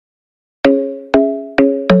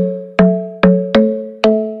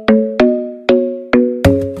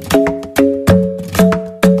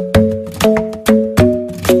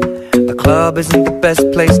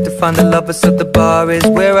best place to find the lovers, so the bar is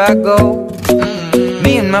where I go.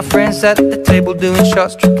 Me and my friends at the table doing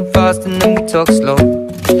shots, tripping fast, and then we talk slow.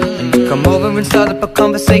 And you come over and start up a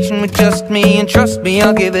conversation with just me, and trust me,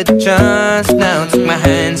 I'll give it a chance. Now take my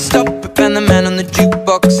hand, stop it, and the man on the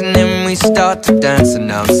jukebox, and then we start to dance. And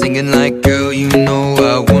now I'm singing like, girl, you know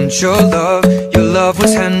I want your love. Your love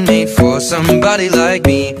was handmade for somebody like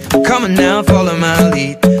me. Come on now, follow my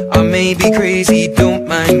lead. I may be crazy, don't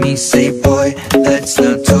mind me. Say, boy, let's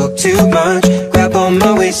not talk too much. Grab on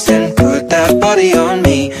my waist and put that body on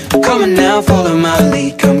me. Come on now, follow my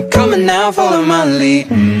lead. Come on now, follow my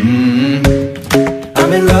lead.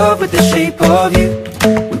 I'm in love with the shape of you.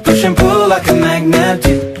 We push and pull like a magnet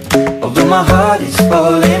do. Although my heart is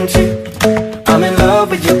falling too. I'm in love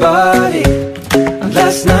with your body.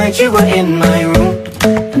 Last night you were in my room,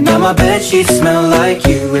 and now my bedsheets smell like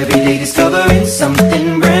you. Every day discovering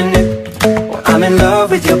something brand new. Well, I'm in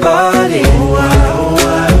love with your body.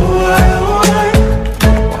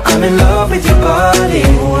 I'm in love with your body.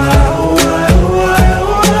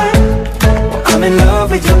 I'm in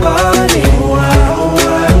love with your body.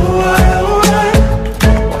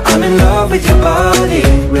 I'm in love with your body.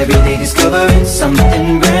 Every day discovering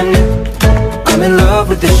something brand new. I'm in love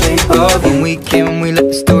with the shape of you. When we came, we let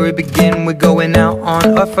the story begin. We're going out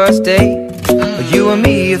on our first date. You and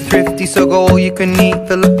me are thrifty, so go all you can eat.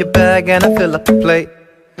 Fill up your bag and I fill up the plate.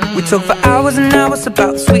 We talk for hours and hours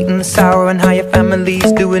about the sweet and the sour, and how your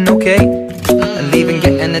family's doing okay. And leaving,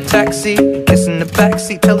 getting a taxi, kissing the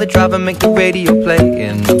backseat, tell the driver make the radio play.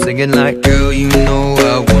 And I'm singing like, girl, you know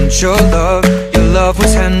I want your love. Your love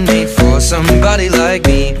was handmade for somebody like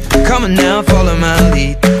me. Come on now, follow my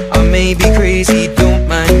lead. I may be crazy, don't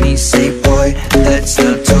mind me. Say, boy, let's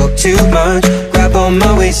not talk too much. Grab on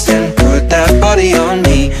my waist and put that body on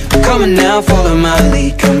me. Come on now, follow my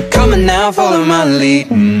lead. Come on now, follow my lead.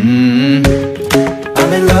 I'm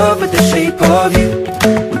in love with the shape of you.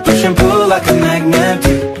 We push and pull like a magnet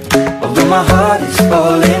do. Although my heart is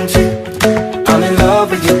falling too. I'm in love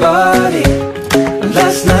with your body.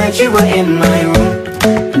 Last night you were in my room,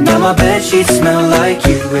 and now my bedsheets smell like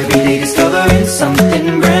you. Every day discovering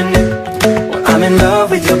something brand new. Well, I'm in love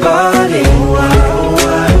with your body.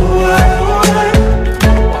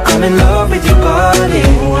 I'm in love with your body.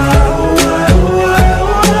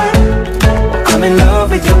 I'm in love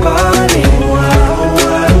with your body.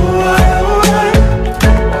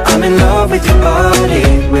 I'm in love with your body.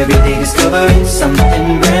 Every day discovering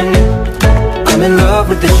something brand new. I'm in love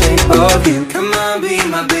with the shape of you. Come on, be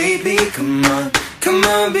my baby, come on. Come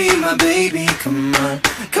on, be my baby, come on.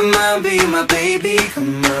 Come on, be my baby,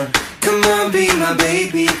 come on. Come on, be my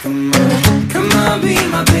baby, come on. Come on, be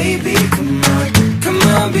my baby, come on. Come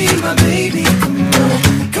on, be my baby, come on.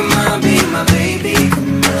 Come on, be my baby,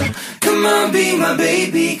 come on. Come on, be my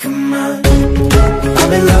baby, come on.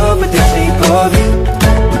 I'm in love with the shape of you.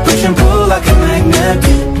 We push and pull like a magnet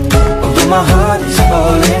do. Although my heart is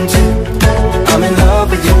falling too. I'm in love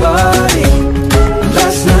with your body.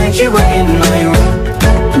 Last night you were in my room,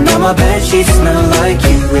 and now my bedsheets smell like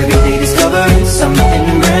you.